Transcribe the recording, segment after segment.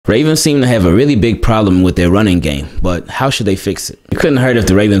Ravens seem to have a really big problem with their running game, but how should they fix it? It couldn't hurt if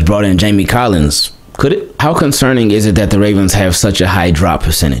the Ravens brought in Jamie Collins, could it? How concerning is it that the Ravens have such a high drop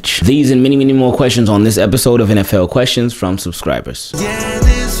percentage? These and many, many more questions on this episode of NFL Questions from subscribers. Yeah,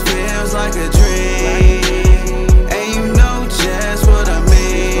 this feels like a dream, and you know just what I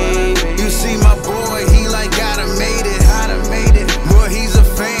mean. You see my boy, he like gotta made it. Boy, he's a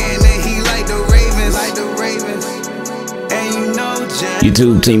fan, and he like the Ravens, and you know just.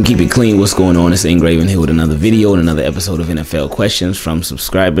 YouTube team, keep it clean. What's going on? It's Ingraven here with another video and another episode of NFL Questions from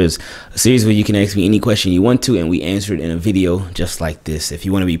subscribers, a series where you can ask me any question you want to and we answer it in a video just like this. If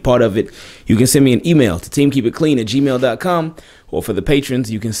you want to be part of it, you can send me an email to teamkeepitclean@gmail.com, or for the patrons,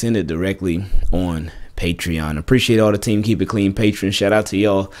 you can send it directly on Patreon. Appreciate all the Team Keep It Clean patrons. Shout out to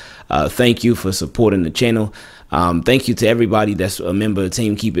y'all. Thank you for supporting the channel. Thank you to everybody that's a member of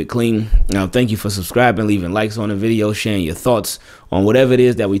Team Keep It Clean. Thank you for subscribing, leaving likes on the video, sharing your thoughts on whatever it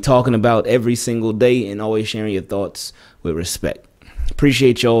is that we're talking about every single day, and always sharing your thoughts with respect.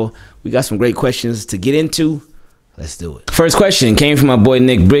 Appreciate y'all. We got some great questions to get into. Let's do it. First question came from my boy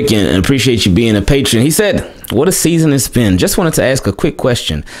Nick Bricken, and appreciate you being a patron. He said, what a season it's been. Just wanted to ask a quick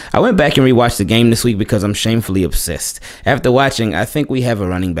question. I went back and rewatched the game this week because I'm shamefully obsessed. After watching, I think we have a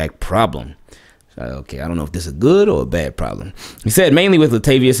running back problem. Okay, I don't know if this is a good or a bad problem. He said, mainly with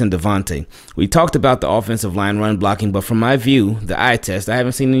Latavius and Devontae. We talked about the offensive line run blocking, but from my view, the eye test, I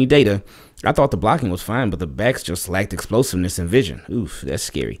haven't seen any data. I thought the blocking was fine, but the backs just lacked explosiveness and vision. Oof, that's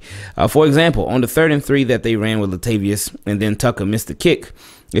scary. For example, on the 3rd and 3 that they ran with Latavius and then Tucker missed the kick,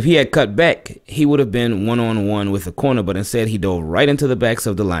 if he had cut back, he would have been one-on-one with the corner, but instead he dove right into the backs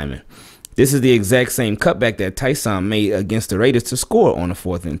of the linemen. This is the exact same cutback that Tyson made against the Raiders to score on the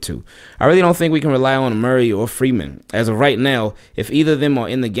 4th and 2. I really don't think we can rely on Murray or Freeman. As of right now, if either of them are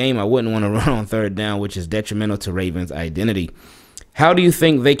in the game, I wouldn't want to run on 3rd down, which is detrimental to Ravens' identity. How do you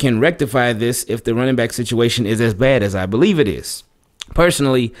think they can rectify this if the running back situation is as bad as I believe it is?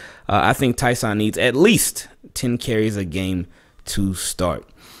 Personally, I think Tyson needs at least 10 carries a game to start.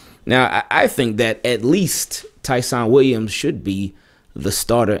 Now, I think that at least Tyson Williams should be the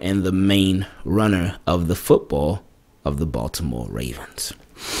starter and the main runner of the football of the Baltimore Ravens.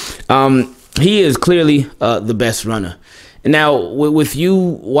 He is clearly the best runner. And now, with you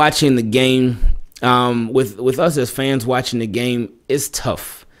watching the game, with us as fans watching the game, it's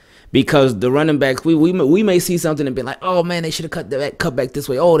tough because the running backs, we may see something and be like, oh man, they should have cut back this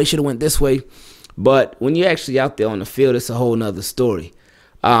way. Oh, they should have went this way. But when you're actually out there on the field, it's a whole nother story.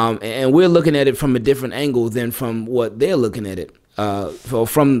 And we're looking at it from a different angle than from what they're looking at it.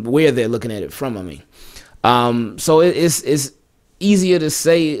 From where they're looking at it from, I mean. So it's easier to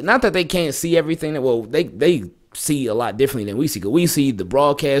say, not that they can't see everything. Well, they see a lot differently than we see. Because we see the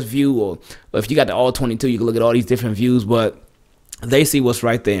broadcast view, or if you got the all 22, you can look at all these different views, but they see what's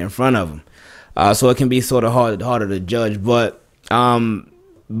right there in front of them. So it can be sort of harder to judge. But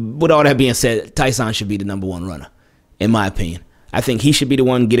with all that being said, Tyson should be the #1 runner, in my opinion. I think he should be the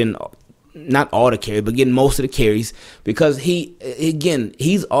one getting not all the carries, but getting most of the carries, because he's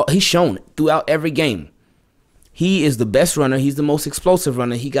shown throughout every game. He is the best runner. He's the most explosive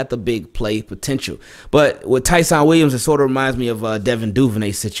runner. He got the big play potential. But with Tyson Williams, it sort of reminds me of Devin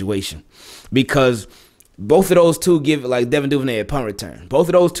Duvernay's situation, because both of those two give, like Devin Duvernay at punt return, both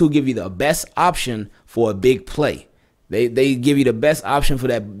of those two give you the best option for a big play. They give you the best option for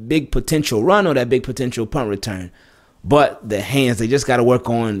that big potential run or that big potential punt return. But the hands, they just got to work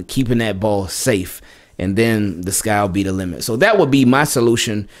on keeping that ball safe, and then the sky will be the limit. So that would be my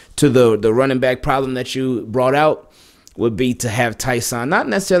solution to the running back problem that you brought out, would be to have Tyson not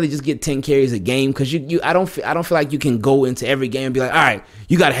necessarily just get 10 carries a game, because I don't feel like you can go into every game and be like, all right,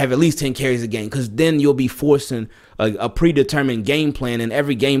 you got to have at least 10 carries a game, because then you'll be forcing a predetermined game plan, and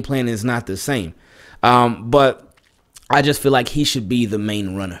every game plan is not the same. But I just feel like he should be the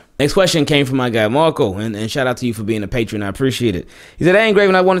main runner. Next question came from my guy Marco, and shout out to you for being a patron. I appreciate it. He said, hey,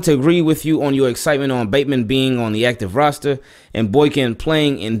 Ingraven, I wanted to agree with you on your excitement on Bateman being on the active roster and Boykin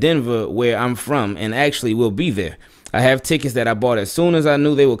playing in Denver, where I'm from, and actually will be there. I have tickets that I bought as soon as I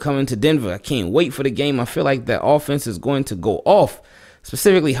knew they were coming to Denver. I can't wait for the game. I feel like that offense is going to go off,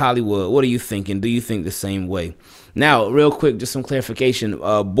 specifically Hollywood. What are you thinking? Do you think the same way? Now, real quick, just some clarification.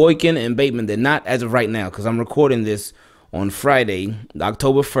 Boykin and Bateman, they're not as of right now, because I'm recording this on Friday,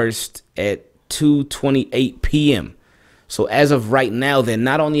 October 1st at 2:28 p.m. So as of right now, they're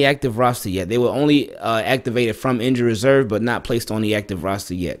not on the active roster yet. They were only activated from injury reserve, but not placed on the active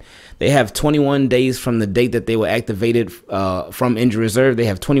roster yet. They have 21 days from the date that they were activated from injury reserve. They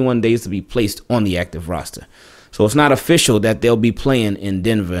have 21 days to be placed on the active roster. So it's not official that they'll be playing in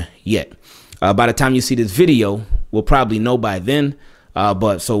Denver yet. By the time you see this video, we'll probably know by then.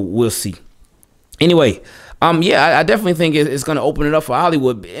 But so we'll see. Anyway, yeah, I definitely think it's going to open it up for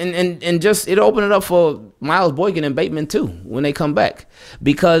Hollywood, and just it'll open it up for Miles Boykin and Bateman too when they come back,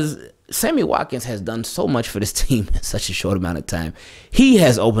 because Sammy Watkins has done so much for this team in such a short amount of time. He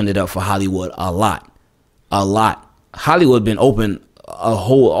has opened it up for Hollywood a lot. Hollywood been open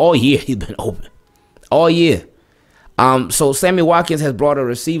all year. He's been open all year. So Sammy Watkins has brought a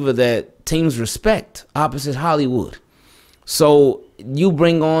receiver that teams respect opposite Hollywood. So you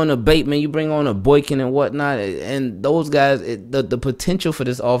bring on a Bateman, you bring on a Boykin and whatnot, and those guys, the potential for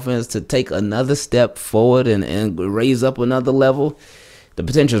this offense to take another step forward and raise up another level, the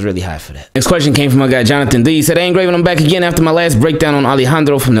potential is really high for that. Next question came from my guy Jonathan D. He said, "Hey, Ingraven, I'm back again after my last breakdown on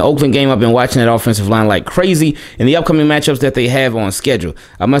Alejandro from the Oakland game. I've been watching that offensive line like crazy in the upcoming matchups that they have on schedule.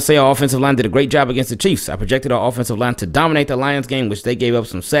 I must say our offensive line did a great job against the Chiefs. I projected our offensive line to dominate the Lions game, which they gave up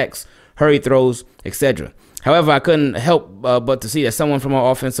some sacks, hurried throws, etc. However, I couldn't help but to see that someone from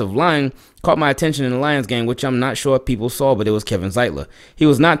our offensive line caught my attention in the Lions game, which I'm not sure if people saw, but it was Kevin Zeitler. He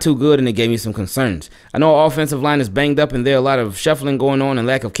was not too good, and it gave me some concerns. I know our offensive line is banged up, and there are a lot of shuffling going on and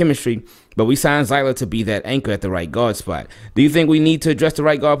lack of chemistry, but we signed Zeitler to be that anchor at the right guard spot. Do you think we need to address the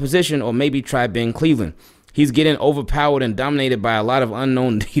right guard position, or maybe try Ben Cleveland? He's getting overpowered and dominated by a lot of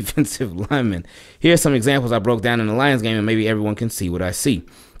unknown defensive linemen. Here are some examples I broke down in the Lions game, and maybe everyone can see what I see.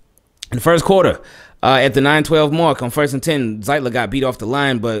 In the first quarter, at the 9-12 mark on 1st and 10, Zeitler got beat off the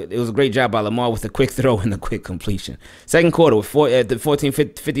line, but it was a great job by Lamar with a quick throw and a quick completion. Second quarter, at the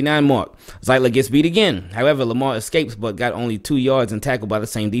 14:59 mark, Zeitler gets beat again. However, Lamar escapes but got only 2 yards and tackled by the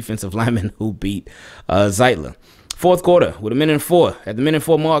same defensive lineman who beat Zeitler. Fourth quarter, with a minute and 4. At the minute and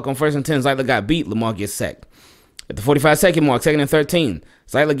 4 mark on 1st and 10, Zeitler got beat. Lamar gets sacked. At the 45-second mark, 2nd and 13,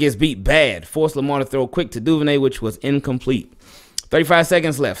 Zeitler gets beat bad. Forced Lamar to throw quick to Duvernay, which was incomplete. 35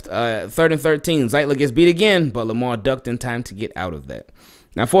 seconds left. 3rd and 13. Zeitler gets beat again, but Lamar ducked in time to get out of that.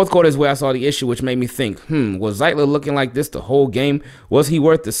 Now, fourth quarter is where I saw the issue, which made me think, was Zeitler looking like this the whole game? Was he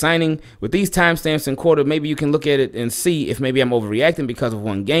worth the signing? With these timestamps in quarter, maybe you can look at it and see if maybe I'm overreacting because of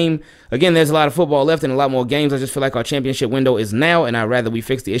one game. Again, there's a lot of football left and a lot more games. I just feel like our championship window is now, and I'd rather we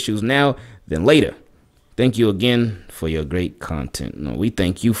fix the issues now than later. Thank you again for your great content. No, we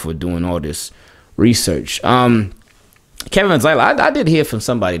thank you for doing all this research. Kevin Zeitler, I did hear from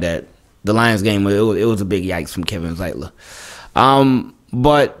somebody that the Lions game, it was a big yikes from Kevin Zeitler.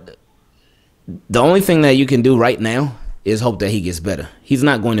 But the only thing that you can do right now is hope that he gets better. He's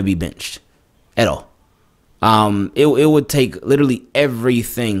not going to be benched at all. It would take literally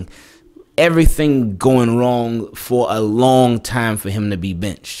everything going wrong for a long time for him to be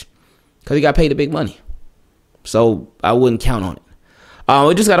benched, because he got paid the big money. So I wouldn't count on it.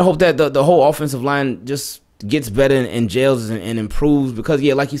 We just got to hope that the whole offensive line just gets better and gels and improves, because,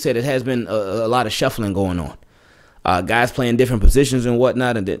 yeah, like you said, it has been a lot of shuffling going on. Guys playing different positions and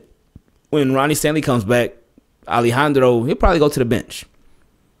whatnot, and that when Ronnie Stanley comes back, Alejandro, he'll probably go to the bench.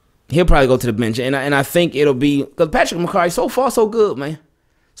 And I think it'll be, because Patrick McCarry, so far so good, man.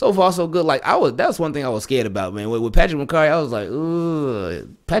 So far so good. Like, that's one thing I was scared about, man. With Patrick McCarry, I was like, ooh,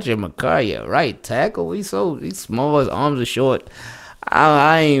 Patrick McCarry, right tackle. He's small, his arms are short.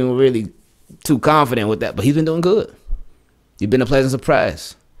 I ain't really too confident with that, but he's been doing good. He's been a pleasant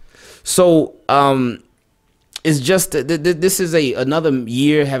surprise. So it's just this is another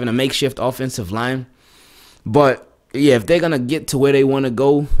year having a makeshift offensive line, but yeah, if they're gonna get to where they want to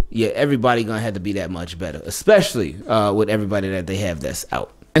go, yeah, everybody gonna have to be that much better, especially with everybody that they have that's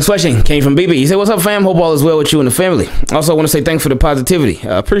out. Next question came from BB. He said, "What's up, fam? Hope all is well with you and the family. Also, I want to say thanks for the positivity.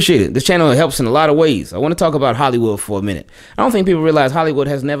 I appreciate it. This channel helps in a lot of ways. I want to talk about Hollywood for a minute. I don't think people realize Hollywood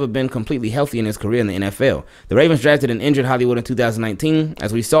has never been completely healthy in his career in the NFL. The Ravens drafted and injured Hollywood in 2019.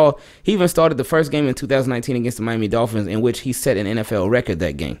 As we saw, he even started the first game in 2019 against the Miami Dolphins, in which he set an NFL record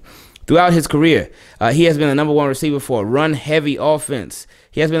that game. Throughout his career, he has been the #1 receiver for a run-heavy offense.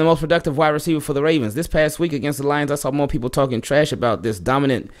 He has been the most productive wide receiver for the Ravens. This past week against the Lions, I saw more people talking trash about this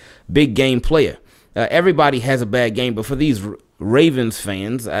dominant big game player. Everybody has a bad game, but for these Ravens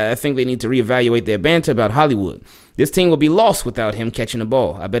fans, I think they need to reevaluate their banter about Hollywood. This team will be lost without him catching the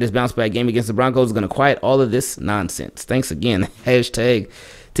ball. I bet his bounce-back game against the Broncos is going to quiet all of this nonsense. Thanks again. Hashtag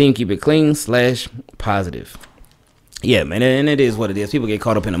team keep it clean /positive. Yeah, man, and it is what it is. People get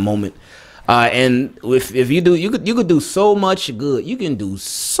caught up in a moment. And if you do, you could do so much good. You can do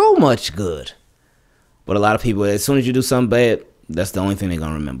so much good. But a lot of people, as soon as you do something bad, that's the only thing they're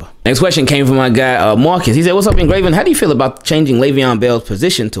going to remember. Next question came from my guy, Marcus. He said, "What's up, Ingraven? How do you feel about changing Le'Veon Bell's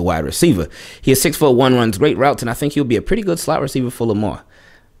position to wide receiver? He is 6'1", runs great routes, and I think he'll be a pretty good slot receiver for Lamar."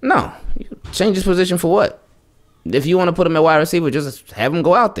 No. Change his position for what? If you want to put him at wide receiver, just have him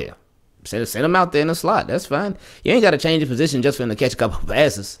go out there. Set him out there in the slot. That's fine. You ain't got to change your position just for him to catch a couple of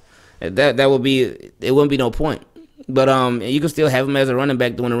passes. That would be, it wouldn't be no point. But you can still have him as a running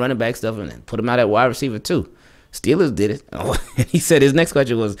back doing the running back stuff and then put him out at wide receiver too. Steelers did it. Oh, he said his next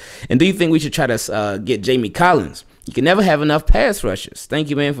question was, and do you think we should try to get Jamie Collins? You can never have enough pass rushers. Thank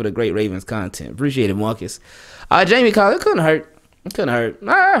you, man, for the great Ravens content. Appreciate it, Marcus. Jamie Collins, it couldn't hurt. It couldn't hurt.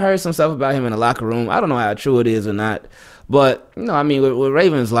 I heard some stuff about him in the locker room. I don't know how true it is or not. But, you know, I mean, with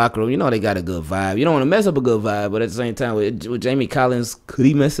Ravens locker room, you know they got a good vibe. You don't want to mess up a good vibe, but at the same time, with Jamie Collins, could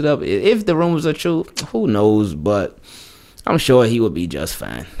he mess it up? If the rumors are true, who knows? But I'm sure he would be just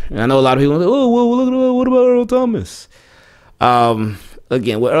fine. And I know a lot of people say, oh, well, look at what about Earl Thomas?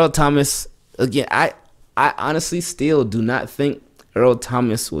 Again, with Earl Thomas, again, I honestly still do not think Earl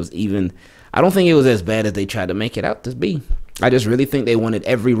Thomas was even, I don't think it was as bad as they tried to make it out to be. I just really think they wanted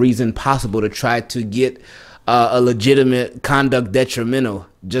every reason possible to try to get a legitimate conduct detrimental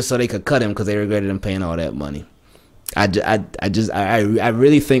just so they could cut him because they regretted him paying all that money. I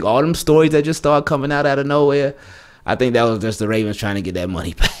really think all them stories that just started coming out of nowhere, I think that was just the Ravens trying to get that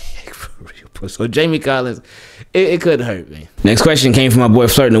money back. For real. So Jamie Collins, it couldn't hurt, man. Next question came from my boy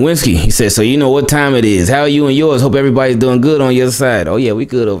Flirt Nowinski. He said, so you know what time it is. How are you and yours? Hope everybody's doing good on your side. Oh yeah, we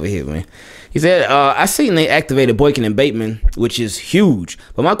good over here, man. He said, I seen they activated Boykin and Bateman, which is huge.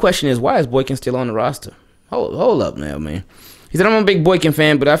 But my question is, why is Boykin still on the roster? Hold up now, man. He said, I'm a big Boykin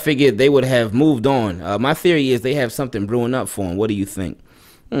fan, but I figured they would have moved on. My theory is they have something brewing up for him. What do you think?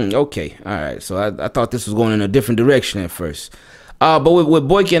 Okay. All right. So I thought this was going in a different direction at first. But with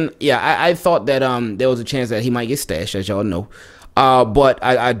Boykin, yeah, I thought that there was a chance that he might get stashed, as y'all know. But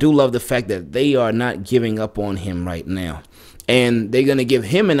I do love the fact that they are not giving up on him right now. And they're going to give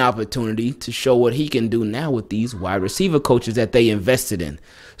him an opportunity to show what he can do now with these wide receiver coaches that they invested in.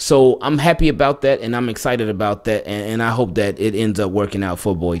 So I'm happy about that, and I'm excited about that, and I hope that it ends up working out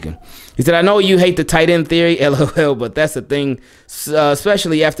for Boykin. He said, I know you hate the tight end theory, LOL, but that's the thing,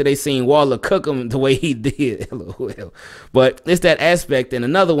 especially after they seen Waller cook him the way he did, LOL. But it's that aspect, and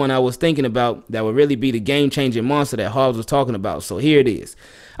another one I was thinking about that would really be the game-changing monster that Hobbs was talking about. So here it is.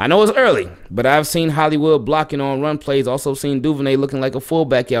 I know it's early, but I've seen Hollywood blocking on run plays, also seen Duvernay looking like a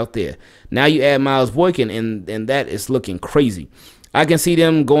fullback out there. Now you add Miles Boykin, and that is looking crazy. I can see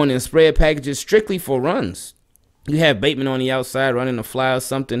them going in spread packages strictly for runs. You have Bateman on the outside running a fly or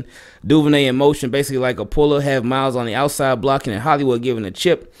something. Duvernay in motion, basically like a puller. Have Miles on the outside blocking and Hollywood giving a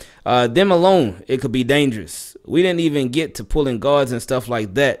chip. Them alone, it could be dangerous. We didn't even get to pulling guards and stuff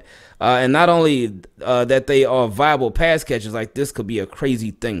like that. And not only that they are viable pass catchers, like this could be a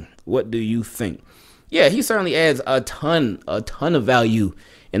crazy thing. What do you think? Yeah, he certainly adds a ton of value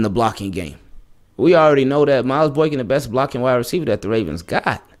in the blocking game. We already know that Miles Boykin the best blocking wide receiver that the Ravens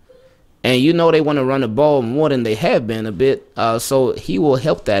got. And you know they want to run the ball more than they have been a bit. So he will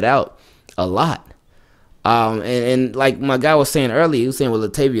help that out a lot. And like my guy was saying earlier, he was saying with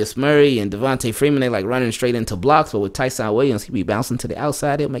Latavius Murray and Devontae Freeman, they like running straight into blocks. But with Tyson Williams, he'd be bouncing to the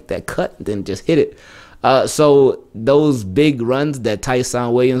outside. He'll make that cut and then just hit it. So those big runs that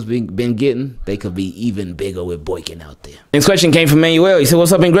Tyson Williams been getting, they could be even bigger with Boykin out there. Next question came from Manuel. He said,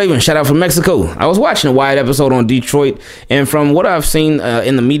 what's up, Ingraven? Shout out from Mexico. I was watching a Wired episode on Detroit, and from what I've seen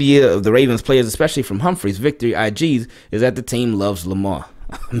in the media of the Ravens players, especially from Humphrey's victory IGs, is that the team loves Lamar.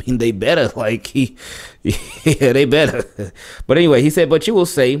 I mean, they better, like, yeah, they better. But anyway, he said, but you will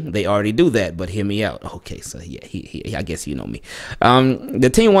say they already do that, but hear me out. Okay, so yeah, I guess you know me. The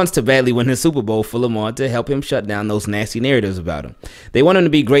team wants to badly win the Super Bowl for Lamar to help him shut down those nasty narratives about him. They want him to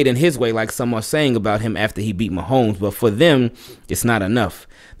be great in his way, like some are saying about him after he beat Mahomes, but for them, it's not enough.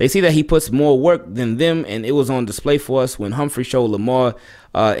 They see that he puts more work than them, and it was on display for us when Humphrey showed Lamar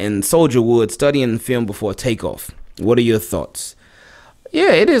in Soldier Wood studying film before takeoff. What are your thoughts?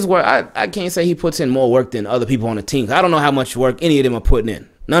 Yeah, it is work. I can't say he puts in more work than other people on the team. I don't know how much work any of them are putting in.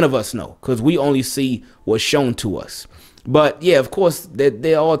 None of us know because we only see what's shown to us. But, yeah, of course,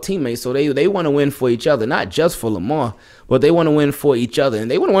 they're all teammates, so they want to win for each other, not just for Lamar, but they want to win for each other,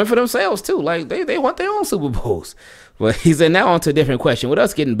 and they want to win for themselves, too. Like, they want their own Super Bowls. But he said, now on to a different question. With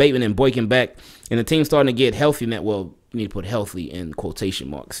us getting Bateman and Boykin back and the team starting to get healthy, well, you need to put healthy in quotation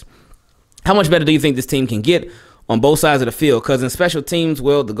marks. How much better do you think this team can get on both sides of the field? Because in special teams,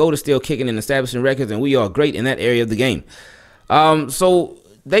 well, the goal is still kicking and establishing records, and we are great in that area of the game. So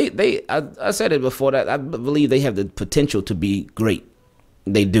I said it before that I believe they have the potential to be great.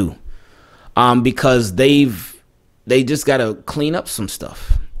 They do, because they just got to clean up some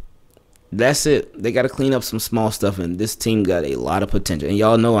stuff. That's it. They got to clean up some small stuff, and this team got a lot of potential. And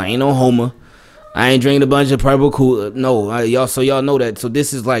y'all know I ain't no homer. I ain't drinking a bunch of purple cool. No, y'all know that. So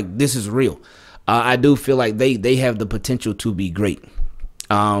this is real. I do feel like they have the potential to be great.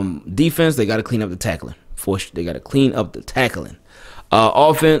 Defense, they got to clean up the tackling. They got to clean up the tackling.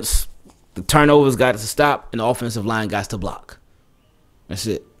 Offense, the turnovers got to stop, and the offensive line got to block. That's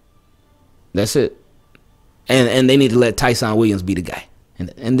it. That's it. And they need to let Tyson Williams be the guy,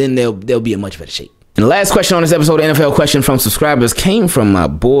 and then they'll be in much better shape. And the last question on this episode of NFL Question from subscribers came from my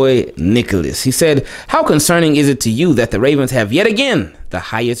boy Nicholas. He said, how concerning is it to you that the Ravens have yet again the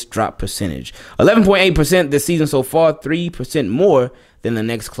highest drop percentage? 11.8% this season so far, 3% more than the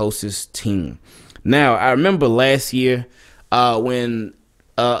next closest team. Now, I remember last year when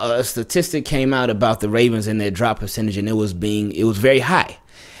a statistic came out about the Ravens and their drop percentage, and it was very high.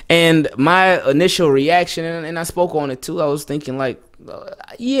 And my initial reaction, and I spoke on it too, I was thinking like,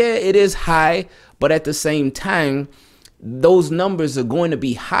 yeah, it is high, but at the same time, those numbers are going to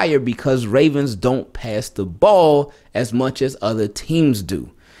be higher because Ravens don't pass the ball as much as other teams do.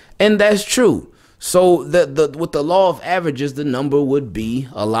 And that's true. So with the law of averages, the number would be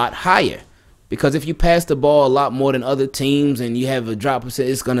a lot higher. Because if you pass the ball a lot more than other teams and you have a drop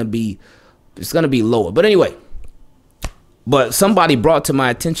percentage, it's gonna be lower. But anyway, but somebody brought to my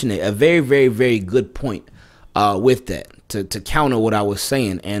attention a very, very, very good point with that to counter what I was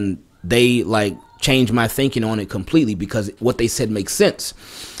saying, and they like changed my thinking on it completely because what they said makes sense.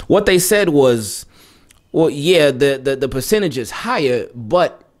 What they said was, well, yeah, the percentage is higher,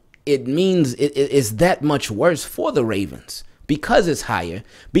 but it means it's that much worse for the Ravens. Because it's higher,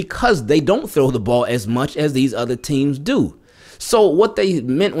 because they don't throw the ball as much as these other teams do. So what they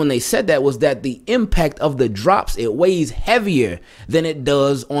meant when they said that was that the impact of the drops, it weighs heavier than it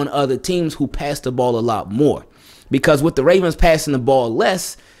does on other teams who pass the ball a lot more. Because with the Ravens passing the ball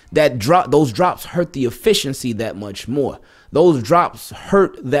less, those drops hurt the efficiency that much more. Those drops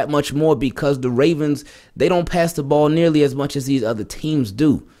hurt that much more because the Ravens, they don't pass the ball nearly as much as these other teams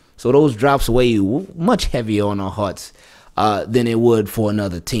do. So those drops weigh much heavier on our hearts than it would for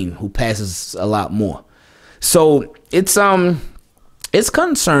another team who passes a lot more. So it's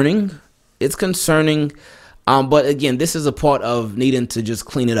concerning. It's concerning. But again, this is a part of needing to just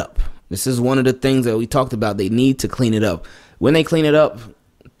clean it up. This is one of the things that we talked about. They need to clean it up. When they clean it up,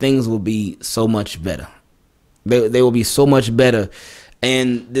 things will be so much better. They will be so much better.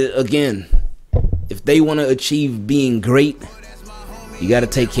 And again, if they want to achieve being great, you got to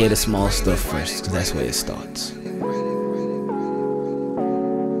take care of the small stuff first, because that's where it starts.